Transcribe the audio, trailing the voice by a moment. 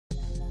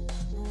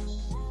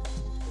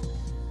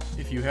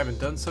If you haven't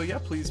done so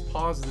yet, please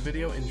pause the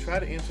video and try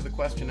to answer the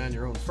question on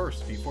your own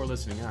first before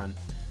listening on.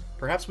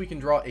 Perhaps we can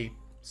draw a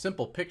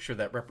simple picture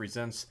that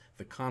represents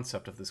the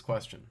concept of this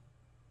question.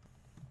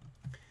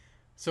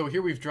 So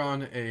here we've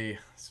drawn a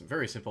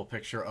very simple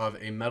picture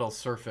of a metal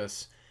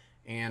surface,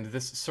 and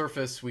this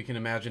surface we can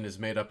imagine is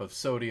made up of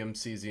sodium,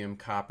 cesium,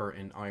 copper,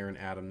 and iron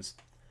atoms.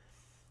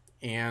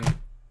 And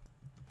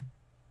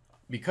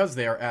because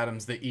they are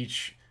atoms, they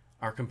each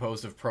are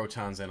composed of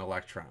protons and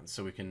electrons.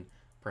 So we can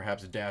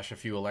perhaps dash a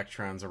few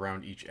electrons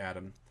around each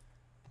atom.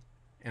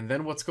 And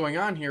then what's going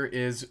on here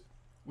is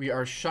we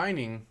are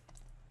shining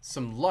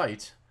some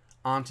light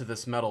onto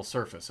this metal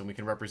surface, and we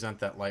can represent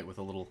that light with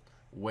a little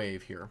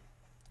wave here.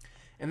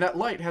 And that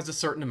light has a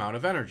certain amount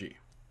of energy.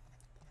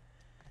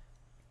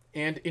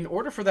 And in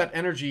order for that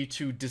energy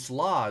to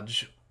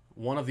dislodge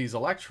one of these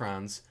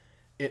electrons,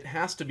 it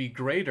has to be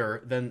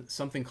greater than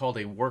something called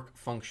a work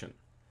function.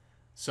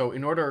 So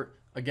in order,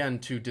 again,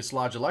 to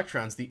dislodge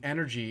electrons, the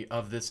energy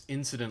of this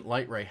incident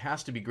light ray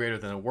has to be greater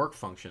than a work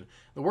function.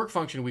 The work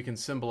function we can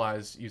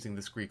symbolize using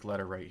this Greek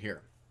letter right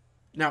here.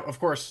 Now, of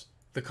course,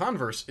 the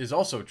converse is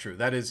also true.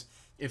 That is,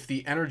 if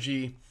the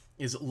energy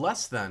is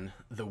less than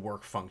the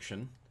work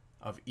function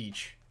of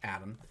each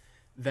atom,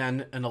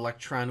 then an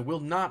electron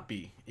will not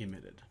be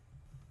emitted.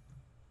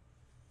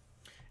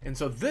 And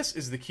so this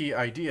is the key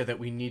idea that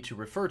we need to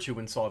refer to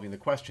when solving the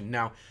question.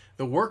 Now,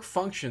 the work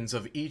functions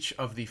of each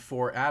of the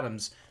four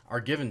atoms are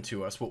given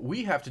to us. What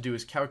we have to do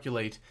is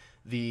calculate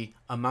the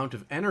amount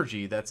of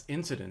energy that's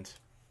incident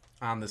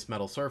on this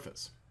metal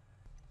surface.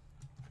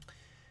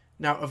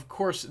 Now, of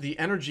course, the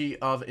energy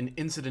of an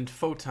incident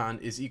photon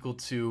is equal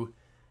to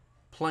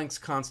Planck's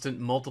constant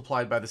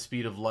multiplied by the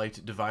speed of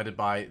light divided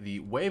by the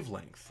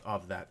wavelength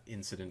of that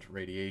incident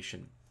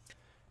radiation.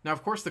 Now,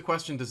 of course, the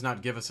question does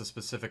not give us a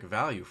specific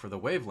value for the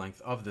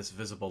wavelength of this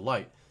visible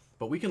light,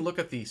 but we can look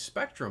at the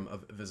spectrum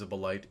of visible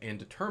light and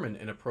determine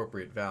an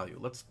appropriate value.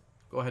 Let's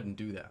go ahead and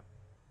do that.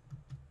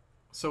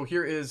 So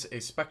here is a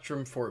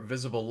spectrum for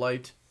visible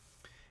light,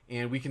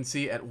 and we can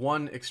see at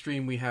one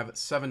extreme we have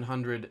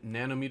 700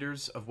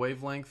 nanometers of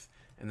wavelength,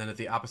 and then at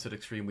the opposite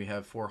extreme we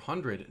have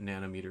 400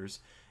 nanometers.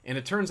 And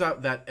it turns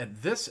out that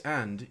at this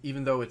end,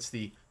 even though it's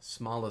the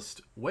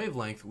smallest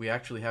wavelength, we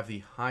actually have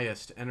the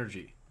highest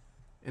energy.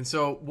 And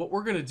so what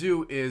we're going to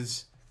do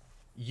is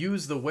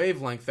use the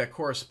wavelength that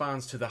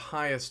corresponds to the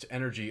highest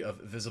energy of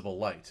visible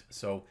light.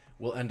 So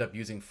we'll end up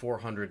using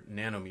 400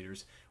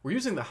 nanometers. We're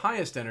using the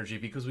highest energy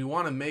because we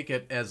want to make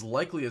it as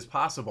likely as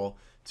possible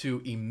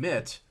to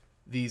emit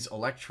these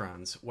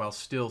electrons while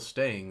still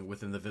staying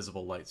within the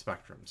visible light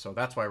spectrum. So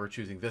that's why we're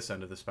choosing this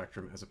end of the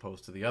spectrum as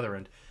opposed to the other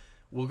end.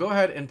 We'll go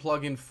ahead and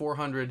plug in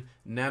 400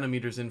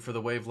 nanometers in for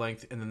the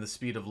wavelength, and then the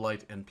speed of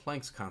light and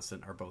Planck's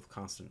constant are both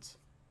constants.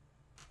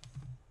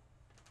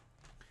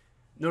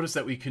 Notice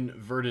that we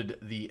converted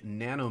the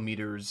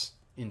nanometers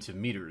into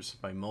meters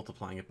by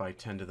multiplying it by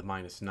 10 to the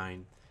minus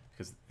 9,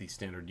 because the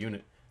standard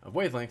unit of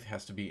wavelength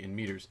has to be in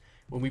meters.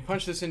 When we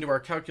punch this into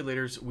our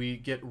calculators, we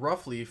get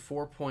roughly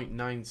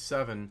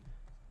 4.97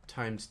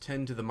 times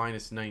 10 to the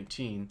minus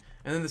 19,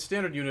 and then the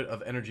standard unit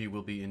of energy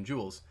will be in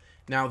joules.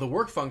 Now, the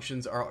work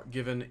functions are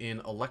given in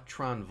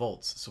electron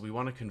volts, so we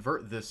want to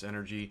convert this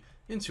energy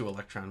into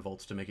electron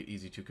volts to make it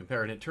easy to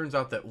compare. And it turns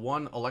out that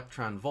 1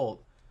 electron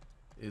volt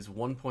is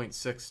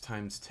 1.6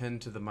 times 10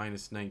 to the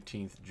minus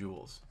 19th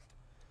joules.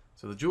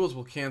 So the joules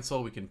will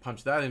cancel. We can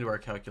punch that into our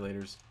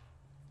calculators,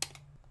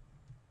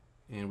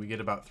 and we get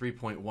about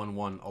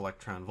 3.11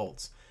 electron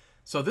volts.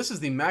 So this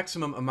is the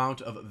maximum amount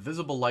of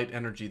visible light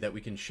energy that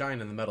we can shine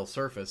on the metal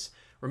surface.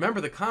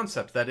 Remember the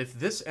concept that if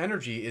this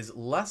energy is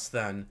less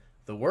than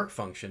the work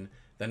function,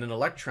 then an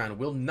electron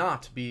will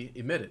not be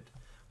emitted.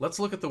 Let's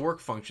look at the work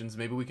functions.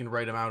 Maybe we can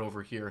write them out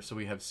over here. So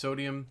we have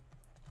sodium,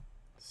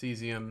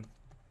 cesium,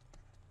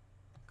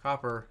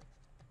 copper,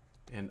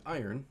 and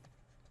iron.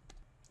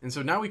 And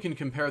so now we can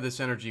compare this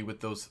energy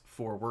with those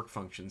four work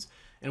functions.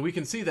 And we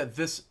can see that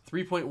this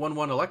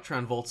 3.11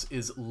 electron volts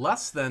is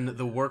less than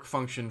the work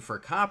function for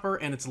copper,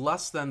 and it's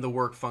less than the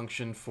work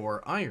function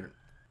for iron.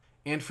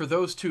 And for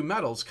those two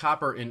metals,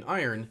 copper and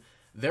iron,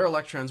 their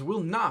electrons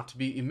will not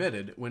be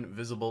emitted when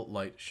visible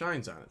light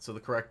shines on it. So the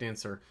correct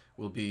answer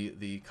will be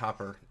the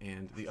copper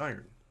and the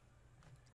iron.